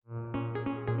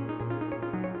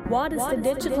What is the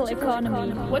digital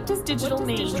economy? What does digital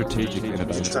mean? Strategic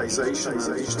innovation.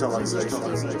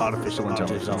 Digitalization. Artificial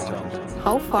intelligence.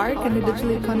 How far can the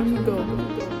digital economy go?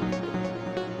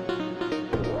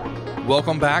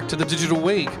 Welcome back to the Digital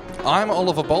Week. I'm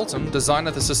Oliver Bolton, Design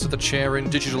Ethicist at the Chair in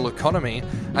Digital Economy,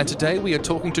 and today we are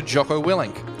talking to Jocko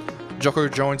Willink. Jocko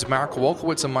joins Marek,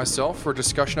 Kowalkiewicz and myself for a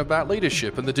discussion about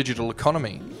leadership in the digital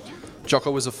economy.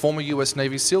 Jocko was a former US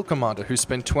Navy SEAL commander who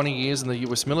spent 20 years in the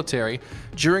US military,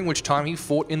 during which time he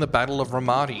fought in the Battle of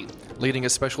Ramadi, leading a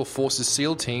Special Forces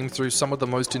SEAL team through some of the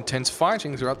most intense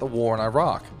fighting throughout the war in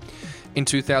Iraq. In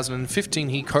 2015,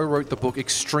 he co-wrote the book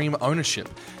Extreme Ownership,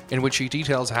 in which he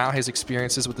details how his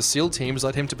experiences with the SEAL teams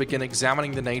led him to begin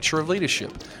examining the nature of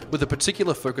leadership, with a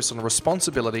particular focus on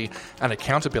responsibility and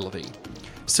accountability.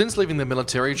 Since leaving the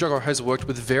military, Jocko has worked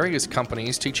with various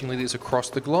companies teaching leaders across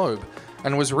the globe,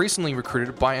 and was recently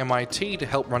recruited by MIT to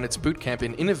help run its bootcamp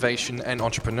in innovation and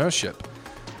entrepreneurship.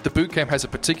 The bootcamp has a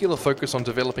particular focus on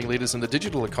developing leaders in the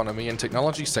digital economy and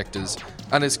technology sectors,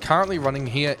 and is currently running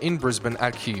here in Brisbane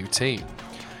at QUT. It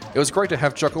was great to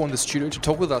have Jocko in the studio to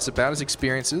talk with us about his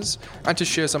experiences and to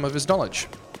share some of his knowledge.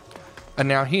 And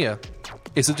now here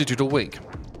is the Digital Week.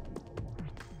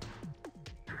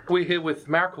 We're here with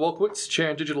Marek, Kowalkiewicz, Chair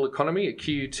in Digital Economy at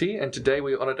QUT, and today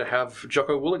we're honoured to have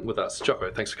Jocko Willink with us.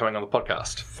 Jocko, thanks for coming on the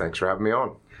podcast. Thanks for having me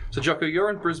on. So Jocko, you're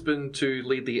in Brisbane to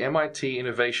lead the MIT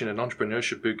Innovation and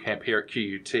Entrepreneurship Bootcamp here at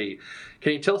QUT.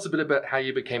 Can you tell us a bit about how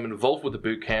you became involved with the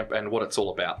bootcamp and what it's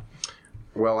all about?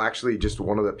 Well, actually, just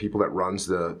one of the people that runs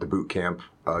the boot camp,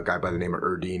 a guy by the name of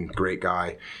Erdine, great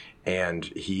guy, and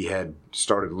he had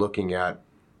started looking at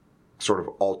sort of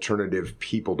alternative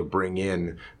people to bring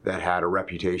in that had a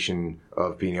reputation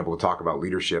of being able to talk about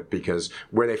leadership, because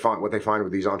what they find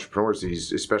with these entrepreneurs,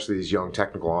 especially these young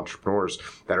technical entrepreneurs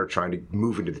that are trying to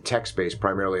move into the tech space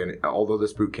primarily, and although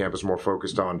this boot camp is more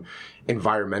focused on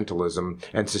environmentalism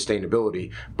and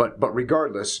sustainability, but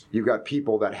regardless, you've got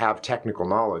people that have technical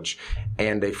knowledge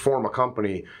and they form a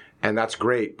company. And that's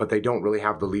great, but they don't really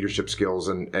have the leadership skills.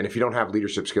 And if you don't have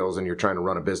leadership skills and you're trying to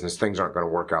run a business, things aren't going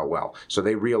to work out well. So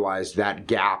they realized that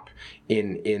gap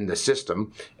in the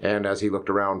system. And as he looked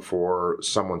around for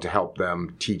someone to help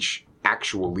them teach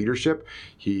actual leadership,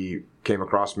 he came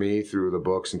across me through the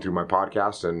books and through my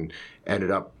podcast and ended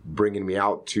up bringing me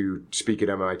out to speak at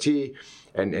MIT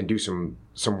and do some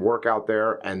work out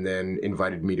there, and then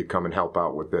invited me to come and help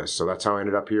out with this. So that's how I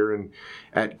ended up here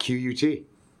at QUT.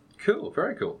 Cool,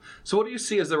 very cool. So what do you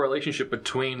see as the relationship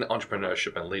between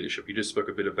entrepreneurship and leadership? You just spoke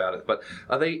a bit about it, but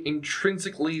are they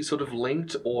intrinsically sort of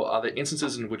linked, or are there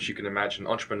instances in which you can imagine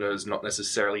entrepreneurs not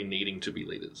necessarily needing to be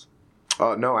leaders?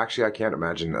 No, actually, I can't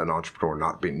imagine an entrepreneur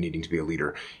not needing to be a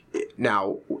leader.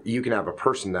 Now, you can have a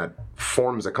person that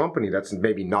forms a company that's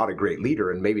maybe not a great leader,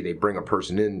 and maybe they bring a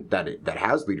person in that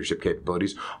has leadership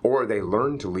capabilities, or they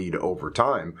learn to lead over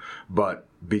time. But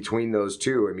between those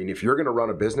two, I mean, if you're going to run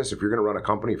a business, if you're going to run a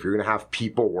company, if you're going to have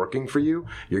people working for you,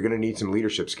 you're going to need some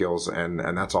leadership skills, and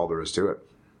that's all there is to it.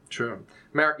 True.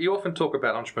 Marek, you often talk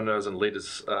about entrepreneurs and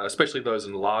leaders, especially those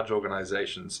in large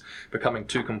organizations, becoming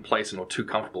too complacent or too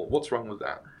comfortable. What's wrong with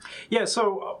that? Yeah,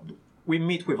 so we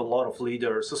meet with a lot of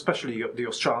leaders, especially the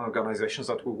Australian organizations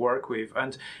that we work with,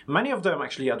 and many of them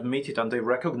actually admit it and they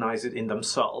recognize it in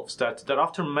themselves, that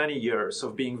after many years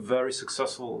of being very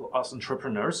successful as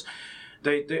entrepreneurs,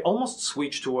 they almost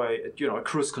switch to a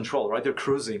cruise control, right? They're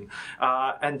cruising,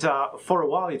 and for a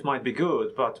while it might be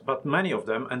good, but many of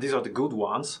them, and these are the good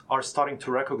ones, are starting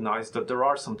to recognize that there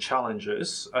are some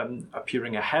challenges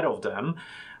appearing ahead of them,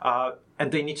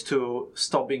 and they need to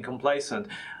stop being complacent.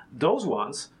 Those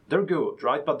ones, they're good,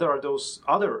 right? But there are those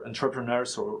other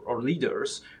entrepreneurs or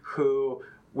leaders who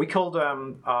we call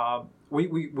them.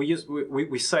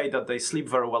 We say that they sleep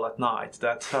very well at night.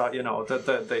 That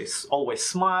that they always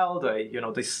smile.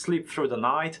 They sleep through the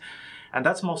night, and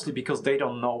that's mostly because they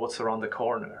don't know what's around the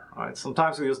corner. Right?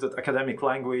 Sometimes we use that academic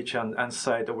language and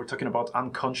say that we're talking about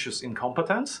unconscious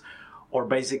incompetence, or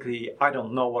basically I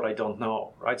don't know what I don't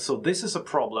know. Right? So this is a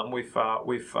problem with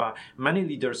many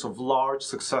leaders of large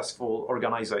successful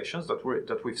organizations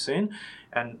that we've seen,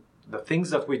 and the things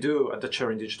that we do at the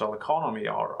Chair in Digital Economy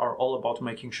are all about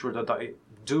making sure that they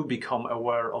do become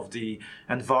aware of the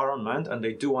environment and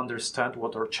they do understand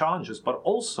what are challenges, but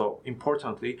also,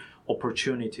 importantly,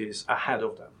 opportunities ahead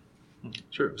of them.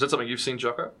 True. Is that something you've seen,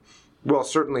 Jocko? Well,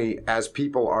 certainly as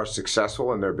people are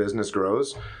successful and their business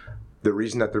grows, the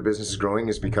reason that their business is growing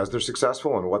is because they're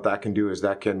successful, and what that can do is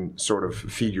that can sort of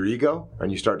feed your ego,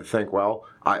 and you start to think, well,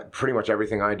 pretty much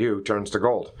everything I do turns to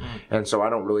gold, and so I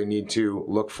don't really need to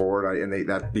look forward,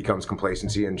 that becomes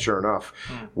complacency, and sure enough,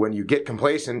 when you get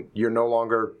complacent, you're no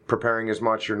longer preparing as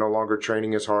much, you're no longer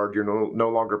training as hard, you're no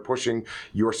longer pushing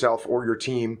yourself or your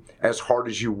team as hard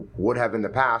as you would have in the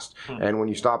past, and when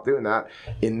you stop doing that,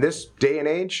 in this day and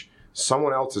age,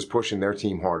 someone else is pushing their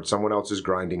team hard. Someone else is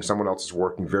grinding. Someone else is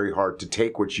working very hard to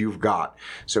take what you've got.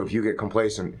 So if you get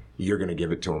complacent, you're going to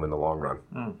give it to them in the long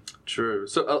run. True.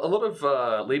 So a lot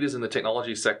of leaders in the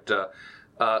technology sector,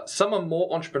 some are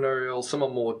more entrepreneurial, some are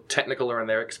more technical or in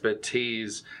their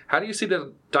expertise. How do you see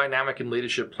the dynamic in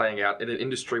leadership playing out in an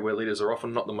industry where leaders are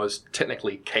often not the most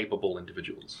technically capable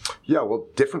individuals? Yeah, well,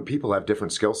 different people have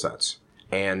different skill sets.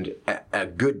 And a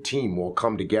good team will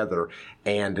come together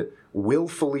and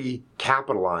willfully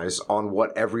capitalize on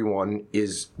what everyone's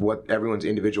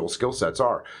individual skill sets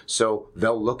are. So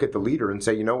they'll look at the leader and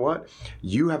say, you know what,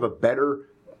 you have a better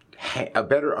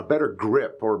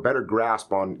grip or a better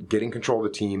grasp on getting control of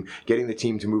the team, getting the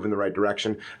team to move in the right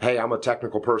direction. Hey, I'm a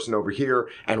technical person over here,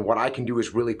 and what I can do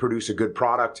is really produce a good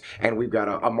product, and we've got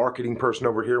a marketing person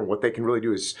over here, and what they can really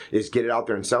do is get it out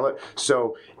there and sell it.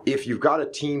 So if you've got a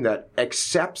team that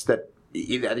accepts that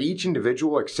each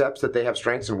individual accepts that they have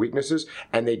strengths and weaknesses,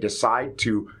 and they decide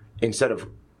to, instead of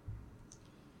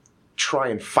try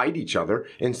and fight each other,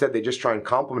 instead they just try and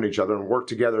complement each other and work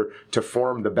together to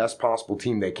form the best possible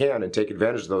team they can and take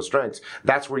advantage of those strengths,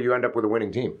 that's where you end up with a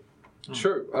winning team.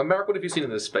 Sure. Marek, what have you seen in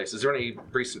this space? Is there any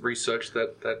recent research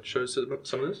that shows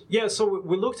some of this? Yeah, so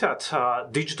we looked at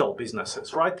digital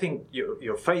businesses, right? Think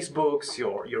your Facebooks,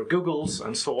 your Googles,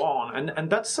 and so on. And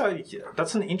that's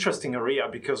an interesting area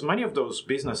because many of those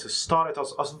businesses started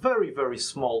as very, very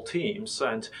small teams.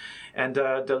 And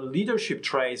the leadership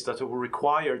traits that were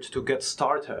required to get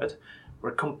started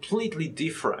were completely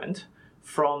different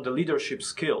from the leadership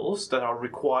skills that are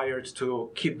required to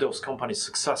keep those companies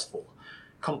successful.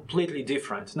 Completely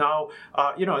different. Now,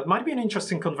 it might be an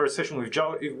interesting conversation with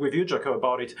you, Jocko,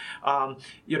 about it.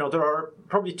 There are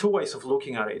probably two ways of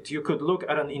looking at it. You could look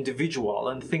at an individual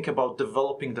and think about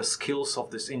developing the skills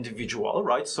of this individual,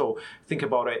 right? So think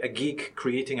about a geek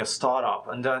creating a startup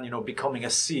and then, becoming a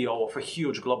CEO of a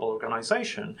huge global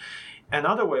organization.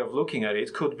 Another way of looking at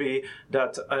it could be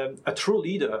that a true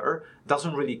leader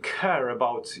doesn't really care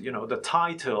about the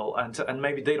title and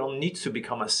maybe they don't need to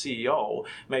become a CEO.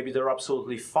 Maybe they're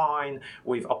absolutely fine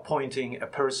with appointing a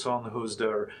person who's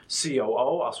their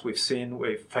COO, as we've seen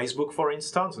with Facebook, for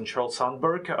instance, and Sheryl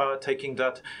Sandberg taking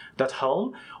that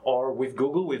helm, or with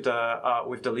Google with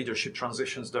the leadership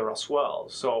transitions there as well.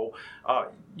 So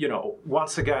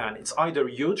once again, it's either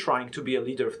you trying to be a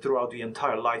leader throughout the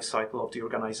entire life cycle of the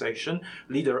organization,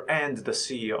 leader and the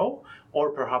CEO,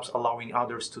 or perhaps allowing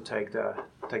others to take the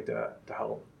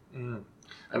helm.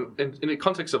 And in the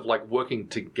context of working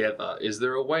together, is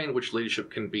there a way in which leadership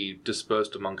can be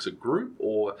dispersed amongst a group,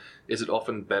 or is it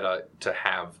often better to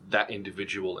have that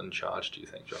individual in charge, do you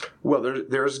think, John? Well,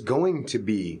 there's going to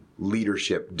be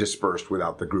leadership dispersed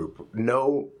without the group.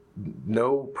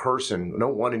 No person, no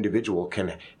one individual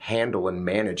can handle and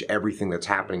manage everything that's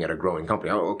happening at a growing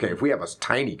company. Okay, if we have a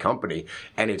tiny company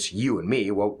and it's you and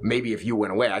me, well, maybe if you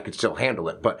went away, I could still handle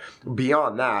it. But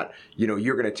beyond that, you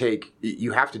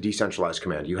have to decentralize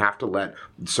command. You have to let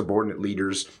subordinate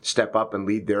leaders step up and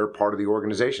lead their part of the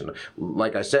organization.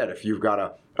 Like I said, if you've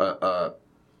got a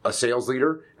sales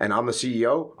leader and I'm the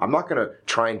CEO, I'm not going to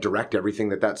try and direct everything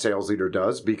that sales leader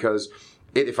does, because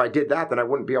if I did that, then I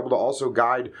wouldn't be able to also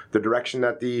guide the direction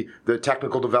that the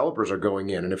technical developers are going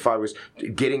in. And if I was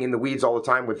getting in the weeds all the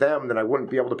time with them, then I wouldn't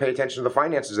be able to pay attention to the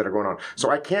finances that are going on. So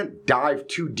I can't dive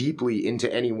too deeply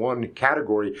into any one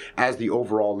category as the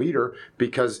overall leader,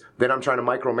 because then I'm trying to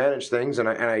micromanage things,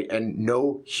 and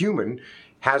no human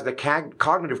has the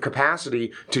cognitive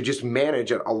capacity to just manage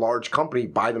a large company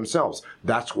by themselves.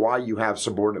 That's why you have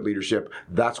subordinate leadership.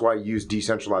 That's why you use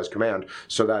decentralized command,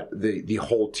 so that the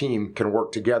whole team can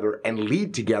work together and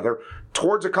lead together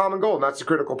towards a common goal. And that's the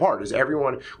critical part, is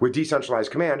everyone with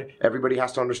decentralized command, everybody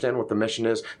has to understand what the mission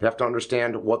is. They have to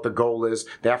understand what the goal is.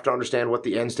 They have to understand what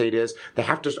the end state is. They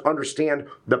have to understand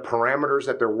the parameters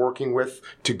that they're working with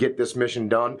to get this mission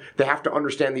done. They have to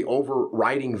understand the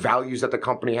overriding values that the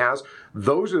company has.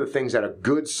 Those are the things that a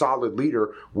good, solid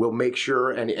leader will make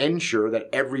sure and ensure that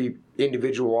every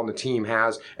individual on the team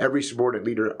has, every subordinate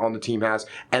leader on the team has,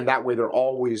 and that way they're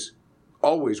always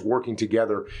working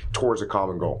together towards a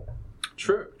common goal.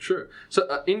 True.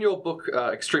 So in your book,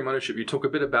 Extreme Ownership, you talk a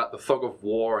bit about the fog of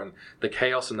war and the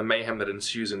chaos and the mayhem that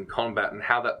ensues in combat, and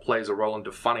how that plays a role in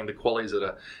defining the qualities that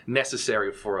are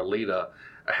necessary for a leader.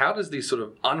 how does the sort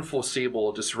of unforeseeable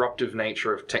or disruptive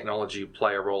nature of technology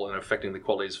play a role in affecting the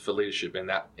qualities for leadership in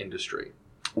that industry?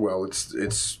 Well,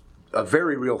 it's a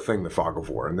very real thing, the fog of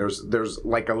war. And there's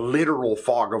like a literal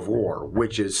fog of war,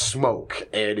 which is smoke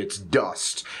and it's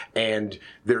dust and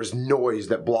there's noise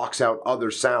that blocks out other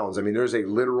sounds. I mean, there's a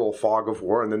literal fog of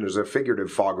war, and then there's a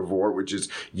figurative fog of war, which is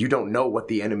you don't know what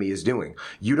the enemy is doing.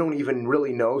 You don't even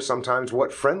really know sometimes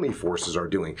what friendly forces are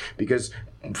doing, because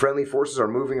friendly forces are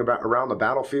moving around the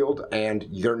battlefield and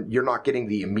you're not getting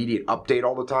the immediate update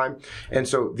all the time. And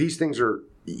so these things are,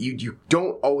 you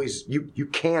don't always, you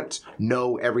can't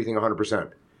know everything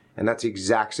 100%. And that's the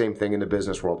exact same thing in the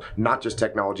business world, not just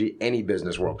technology, any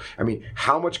business world. I mean,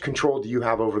 how much control do you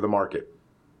have over the market?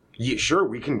 Sure,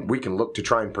 we can look to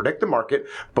try and predict the market,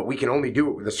 but we can only do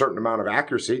it with a certain amount of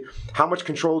accuracy. How much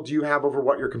control do you have over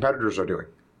what your competitors are doing?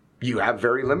 You have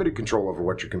very limited control over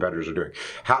what your competitors are doing.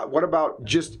 What about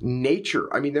just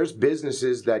nature? I mean, there's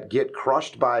businesses that get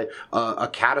crushed by a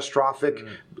catastrophic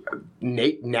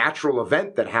natural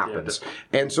event that happens.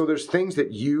 And so there's things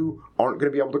that you aren't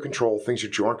going to be able to control, things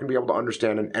that you aren't going to be able to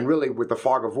understand. And really, with the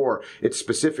fog of war, it's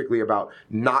specifically about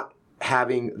not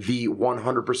having the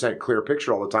 100% clear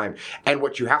picture all the time. And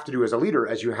what you have to do as a leader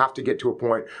is you have to get to a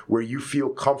point where you feel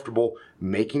comfortable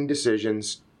making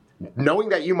decisions, knowing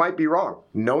that you might be wrong,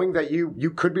 knowing that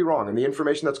you could be wrong and the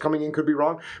information that's coming in could be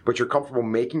wrong, but you're comfortable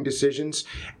making decisions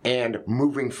and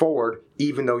moving forward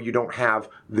even though you don't have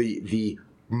the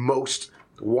most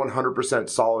 100%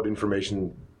 solid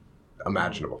information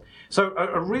imaginable. So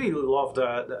I really love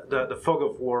the fog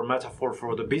of war metaphor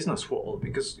for the business world,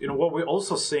 because what we're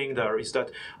also seeing there is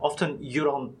that often you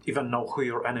don't even know who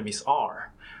your enemies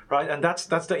are. Right, and that's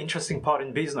the interesting part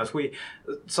in business. We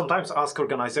sometimes ask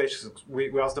organizations, we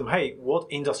ask them, hey, what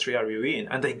industry are you in?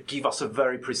 And they give us a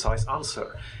very precise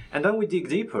answer. And then we dig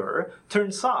deeper.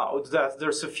 Turns out that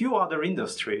there's a few other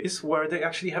industries where they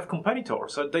actually have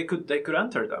competitors, so they could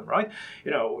enter them. Right?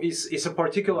 Is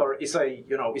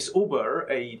Uber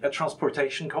a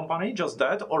transportation company, just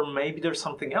that, or maybe there's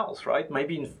something else, right?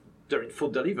 Maybe they're in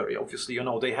food delivery, obviously,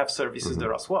 they have services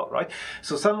there as well, right?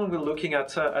 So suddenly we're looking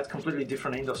at completely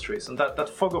different industries, and that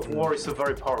fog of war is a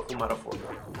very powerful metaphor.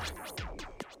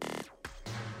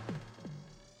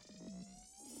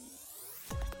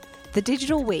 The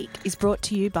Digital Week is brought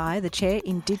to you by the Chair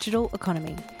in Digital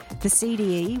Economy. The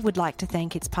CDE would like to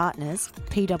thank its partners,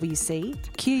 PwC,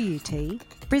 QUT,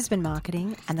 Brisbane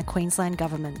Marketing and the Queensland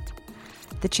Government.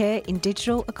 The Chair in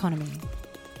Digital Economy.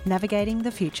 Navigating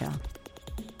the future.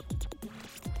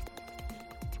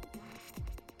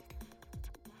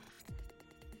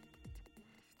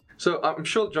 So I'm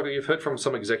sure, Jocko, you've heard from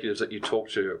some executives that you talk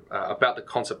to about the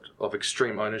concept of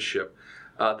extreme ownership,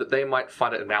 that they might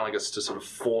find it analogous to sort of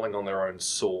falling on their own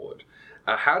sword.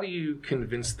 How do you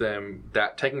convince them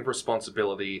that taking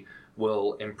responsibility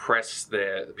will impress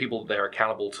the people that they're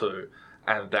accountable to,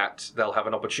 and that they'll have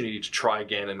an opportunity to try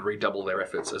again and redouble their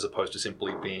efforts as opposed to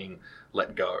simply being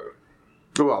let go?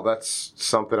 Well, that's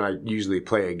something I usually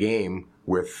play a game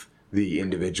with the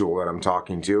individual that I'm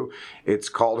talking to. It's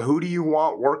called, who do you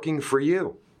want working for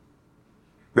you?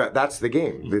 That's the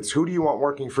game. It's who do you want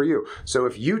working for you? So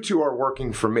if you two are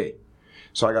working for me,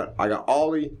 so I got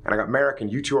Ollie and I got Marek,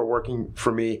 and you two are working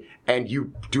for me, and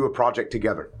you do a project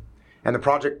together, and the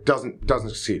project doesn't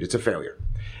succeed. It's a failure.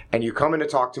 And you come in to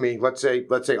talk to me. Let's say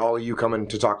Ollie, you come in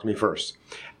to talk to me first,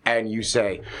 and you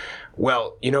say,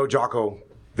 well, Jocko,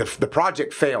 the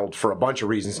project failed for a bunch of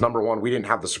reasons. Number one, we didn't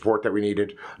have the support that we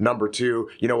needed. Number two,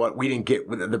 we didn't get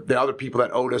the other people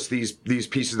that owed us these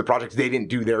pieces of the project. They didn't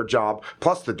do their job.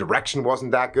 Plus, the direction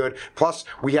wasn't that good. Plus,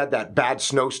 we had that bad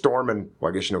snowstorm, and I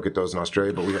guess you don't get those in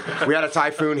Australia, but we had a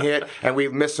typhoon hit, and we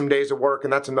missed some days of work,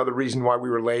 and that's another reason why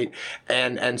we were late.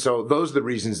 And so those are the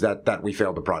reasons that we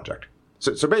failed the project.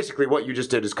 So basically what you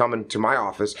just did is come into my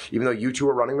office, even though you two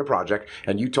were running the project,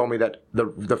 and you told me that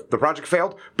the project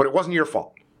failed, but it wasn't your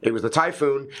fault. It was the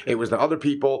typhoon, it was the other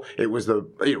people, it was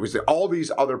all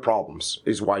these other problems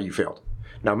is why you failed.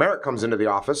 Now Marek comes into the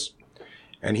office,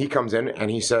 and he comes in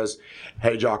and he says,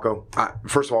 hey Jocko,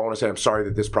 first of all I want to say I'm sorry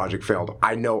that this project failed.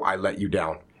 I know I let you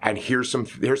down. And here's some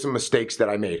mistakes that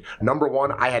I made. Number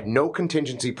one, I had no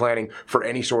contingency planning for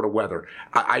any sort of weather.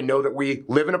 I know that we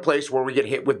live in a place where we get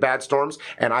hit with bad storms,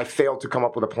 and I failed to come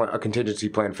up with a contingency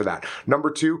plan for that. Number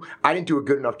two, I didn't do a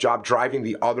good enough job driving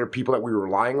the other people that we were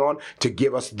relying on to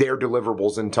give us their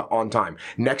deliverables on time.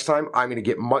 Next time, I'm going to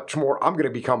get much more. I'm going to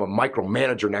become a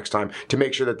micromanager next time to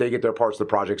make sure that they get their parts of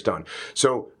the projects done.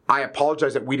 So I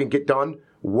apologize that we didn't get done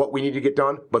what we need to get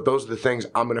done, but those are the things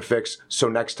I'm going to fix so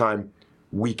next time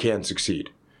we can succeed.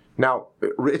 Now,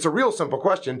 it's a real simple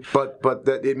question, but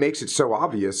that it makes it so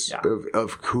obvious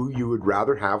of who you would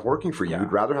rather have working for you.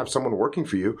 You'd rather have someone working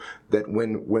for you that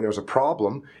when there's a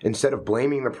problem, instead of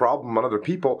blaming the problem on other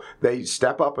people, they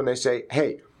step up and they say,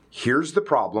 hey, here's the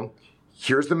problem.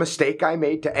 Here's the mistake I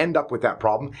made to end up with that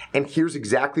problem, and here's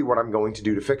exactly what I'm going to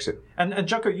do to fix it. And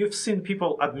Jocko, you've seen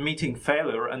people admitting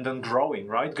failure and then growing,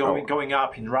 right? Going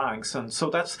up in ranks, and so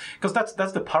that's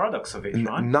the paradox of it,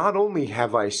 right? Not only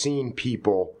have I seen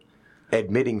people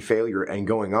admitting failure and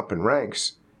going up in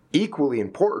ranks, equally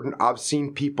important, I've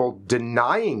seen people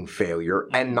denying failure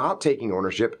and not taking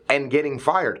ownership and getting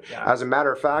fired. Yeah. As a matter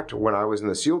of fact, when I was in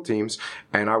the SEAL teams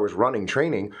and I was running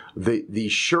training, the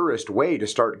surest way to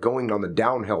start going on the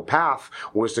downhill path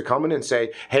was to come in and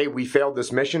say, hey, we failed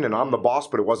this mission and I'm the boss,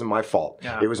 but it wasn't my fault.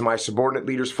 Yeah. It was my subordinate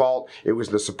leader's fault. It was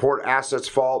the support assets'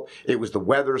 fault. It was the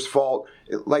weather's fault.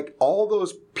 Like all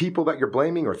those people that you're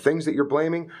blaming or things that you're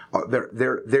blaming,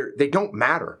 they don't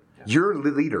matter. You're the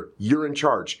leader. You're in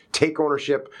charge. Take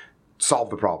ownership.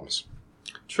 Solve the problems.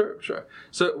 Sure.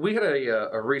 So we had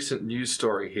a recent news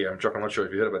story here. I'm not sure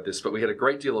if you heard about this, but we had a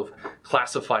great deal of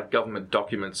classified government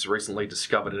documents recently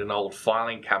discovered in an old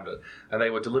filing cabinet, and they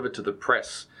were delivered to the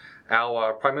press.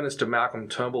 Our Prime Minister Malcolm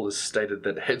Turnbull has stated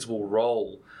that heads will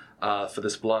roll for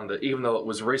this blunder, even though it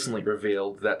was recently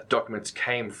revealed that the documents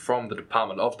came from the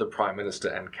Department of the Prime Minister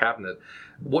and Cabinet.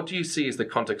 What do you see as the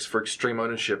context for extreme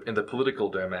ownership in the political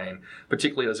domain,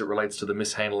 particularly as it relates to the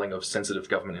mishandling of sensitive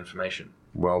government information?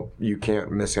 Well, you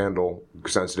can't mishandle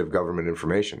sensitive government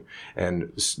information.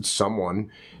 And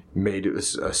someone made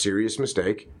a serious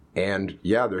mistake. And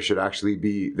yeah, there should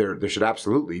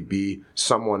absolutely be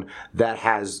someone that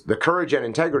has the courage and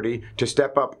integrity to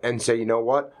step up and say, you know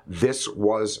what, this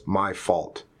was my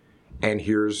fault. And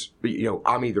here's,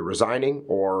 I'm either resigning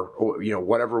or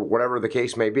whatever the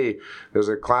case may be. There's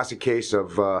a classic case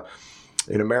of,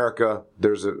 in America,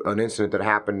 there's an incident that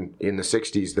happened in the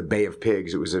 60s, the Bay of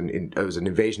Pigs. It was an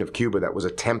invasion of Cuba that was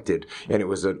attempted, and it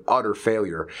was an utter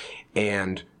failure.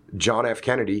 And John F.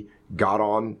 Kennedy got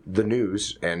on the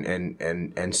news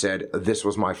and said, this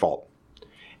was my fault.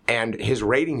 And his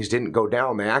ratings didn't go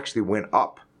down. They actually went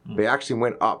up.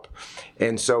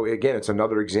 And so, again, it's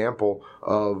another example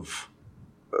of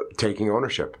taking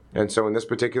ownership. And so in this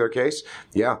particular case,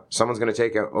 yeah, someone's going to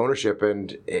take ownership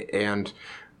and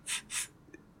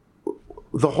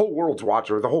the whole world's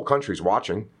watching, or the whole country's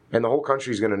watching. And the whole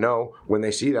country's going to know when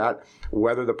they see that,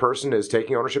 whether the person is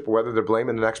taking ownership or whether they're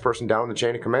blaming the next person down the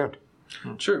chain of command.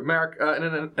 True. Marek, in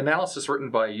an analysis written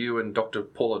by you and Dr.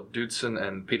 Paula Doodson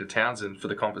and Peter Townsend for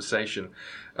The Conversation,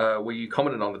 where you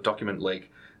commented on the document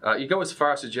leak, you go as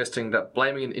far as suggesting that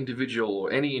blaming an individual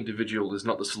or any individual is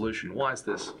not the solution. Why is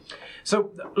this?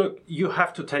 So, look, you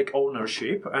have to take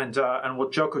ownership, and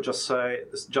what Jocko just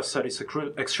said is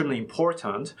extremely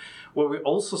important. What we're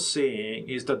also seeing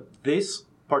is that this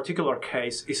particular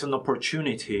case is an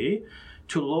opportunity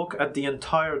to look at the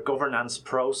entire governance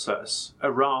process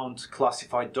around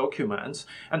classified documents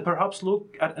and perhaps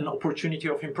look at an opportunity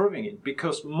of improving it.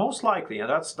 Because most likely, and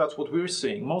that's what we're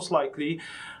seeing, most likely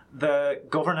the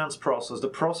governance process, the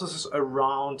processes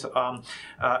around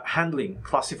handling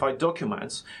classified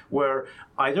documents were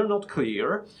either not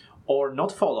clear or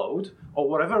not followed or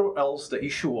whatever else the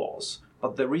issue was.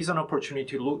 But there is an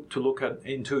opportunity to look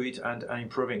into it and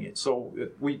improving it. So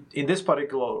we, in this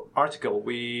particular article,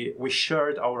 we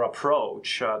shared our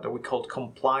approach that we called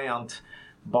compliant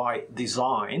by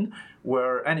design,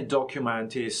 where any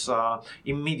document is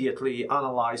immediately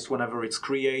analyzed whenever it's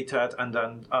created and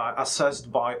then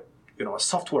assessed by a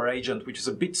software agent, which is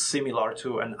a bit similar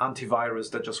to an antivirus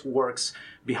that just works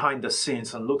behind the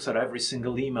scenes and looks at every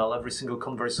single email, every single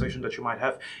conversation that you might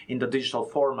have in the digital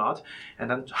format,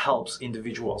 and then helps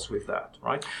individuals with that,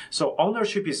 right? So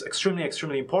ownership is extremely,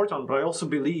 extremely important, but I also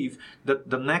believe that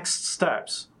the next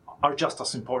steps are just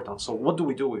as important. So what do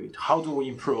we do with it? How do we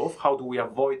improve? How do we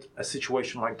avoid a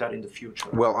situation like that in the future?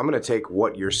 Well, I'm going to take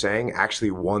what you're saying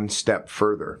actually one step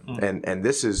further. And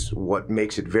this is what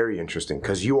makes it very interesting,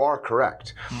 because you are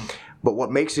correct. But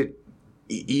what makes it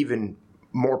even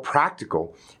more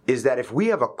practical is that if we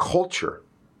have a culture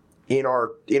in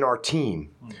our team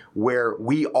where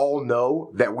we all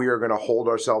know that we are going to hold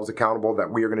ourselves accountable, that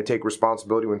we are going to take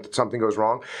responsibility when something goes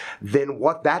wrong, then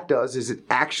what that does is it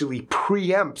actually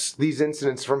preempts these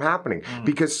incidents from happening.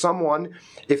 Because someone,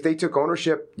 if they took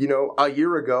ownership, a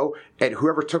year ago, and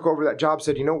whoever took over that job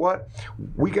said, you know what,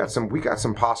 we got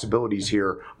some possibilities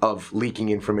here of leaking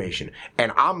information,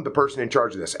 and I'm the person in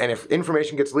charge of this. And if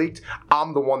information gets leaked,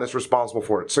 I'm the one that's responsible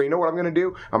for it. So you know what I'm going to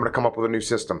do? I'm going to come up with a new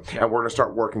system, and we're going to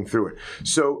start working through it.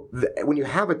 So when you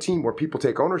have a team where people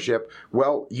take ownership,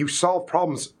 well, you solve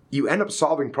problems you end up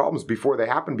solving problems before they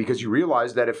happen, because you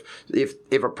realize that if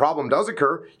a problem does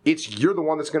occur, you're the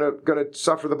one that's gonna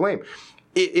suffer the blame.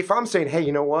 If I'm saying, hey,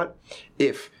 you know what,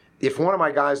 if one of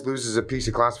my guys loses a piece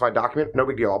of classified document, no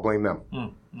big deal, I'll blame them.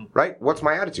 Right? What's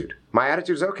my attitude? My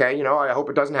attitude is, okay, I hope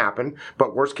it doesn't happen,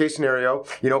 but worst case scenario,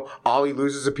 Ollie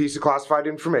loses a piece of classified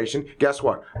information, guess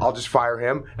what? I'll just fire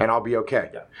him and I'll be okay.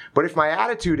 Yeah. But if my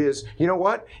attitude is, you know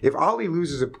what? If Ollie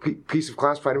loses a piece of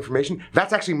classified information,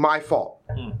 that's actually my fault.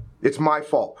 It's my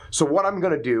fault. So what I'm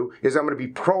going to do is I'm going to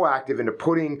be proactive into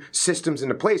putting systems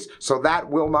into place so that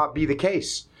will not be the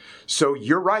case. So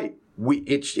you're right.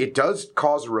 It does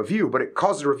cause a review, but it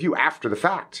causes a review after the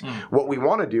fact. What we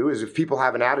want to do is, if people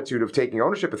have an attitude of taking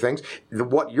ownership of things,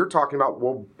 what you're talking about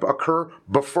will occur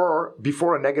before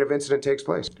a negative incident takes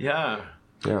place. Yeah,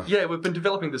 we've been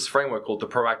developing this framework called the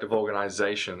proactive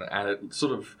organization, and it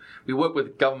we work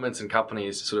with governments and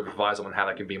companies to sort of advise them on how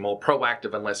they can be more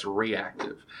proactive and less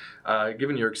reactive.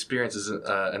 Given your experience as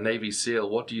a Navy SEAL,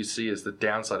 what do you see as the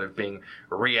downside of being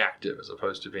reactive as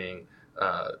opposed to being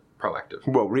proactive?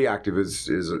 Well, reactive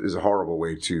is a horrible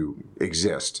way to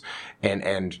exist.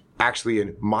 And actually,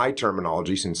 in my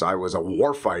terminology, since I was a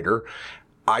warfighter,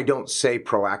 I don't say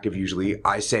proactive usually.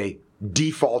 I say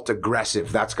default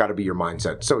aggressive. That's got to be your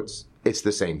mindset. So it's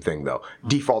the same thing, though.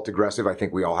 Default aggressive, I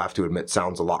think we all have to admit,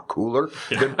 sounds a lot cooler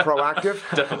than proactive.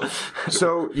 Definitely.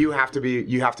 So you have to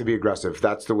be aggressive.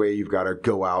 That's the way you've got to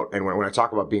go out. And when I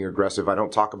talk about being aggressive, I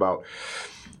don't talk about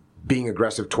being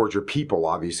aggressive towards your people,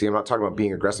 obviously. I'm not talking about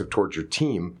being aggressive towards your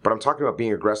team, but I'm talking about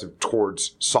being aggressive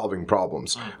towards solving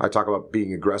problems. I talk about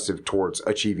being aggressive towards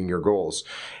achieving your goals.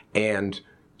 And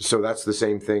so that's the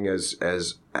same thing as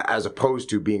opposed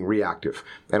to being reactive.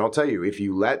 And I'll tell you, if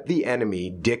you let the enemy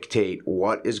dictate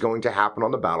what is going to happen on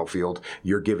the battlefield,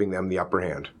 you're giving them the upper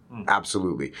hand.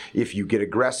 Absolutely. If you get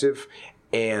aggressive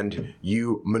and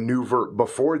you maneuver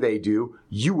before they do,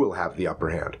 you will have the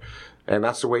upper hand. And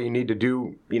that's the way you need to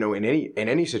do, in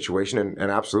any situation.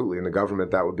 And absolutely, in the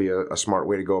government, that would be a smart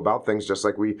way to go about things, just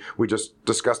like we just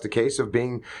discussed the case of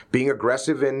being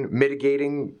aggressive in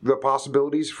mitigating the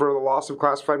possibilities for the loss of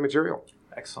classified material.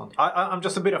 Excellent. I'm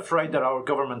just a bit afraid that our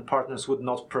government partners would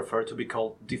not prefer to be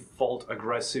called default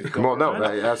aggressive government. Well, no,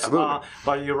 absolutely.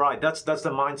 But you're right. That's the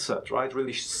mindset, right?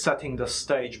 Really setting the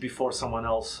stage before someone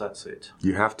else sets it.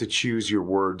 You have to choose your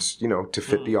words, to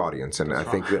fit the audience. And I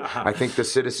think the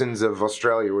citizens of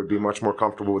Australia would be much more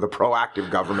comfortable with a proactive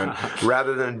government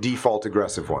rather than a default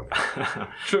aggressive one.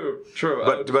 True.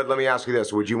 But let me ask you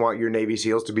this: would you want your Navy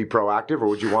SEALs to be proactive, or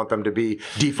would you want them to be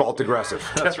default aggressive?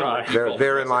 That's right.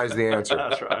 Therein lies the answer.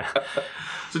 That's right.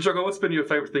 So, Jocko, what's been your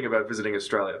favorite thing about visiting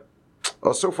Australia?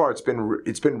 Well, so far, it's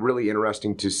been really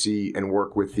interesting to see and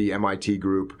work with the MIT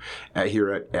group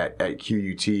here at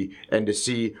QUT, and to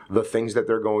see the things that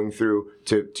they're going through,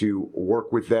 to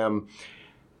work with them,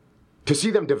 to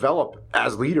see them develop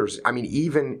as leaders. I mean,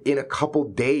 even in a couple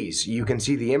days, you can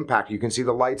see the impact. You can see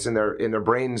the lights in their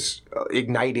brains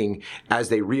igniting as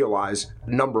they realize,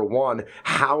 number one,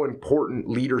 how important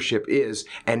leadership is,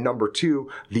 and number two,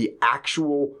 the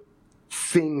actual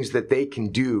things that they can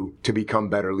do to become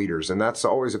better leaders. And that's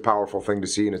always a powerful thing to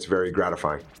see, and it's very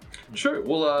gratifying. Sure.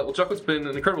 Well, Jocko, it's been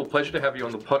an incredible pleasure to have you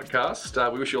on the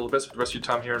podcast. We wish you all the best for the rest of your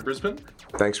time here in Brisbane.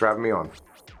 Thanks for having me on.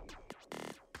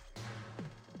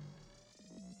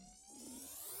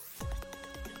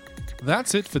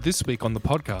 That's it for this week on the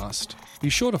podcast. Be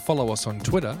sure to follow us on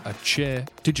Twitter at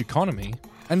ChairDigiConomy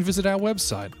and visit our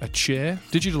website at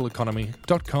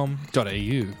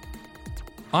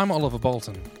chairdigitaleconomy.com.au. I'm Oliver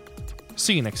Bolton.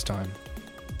 See you next time.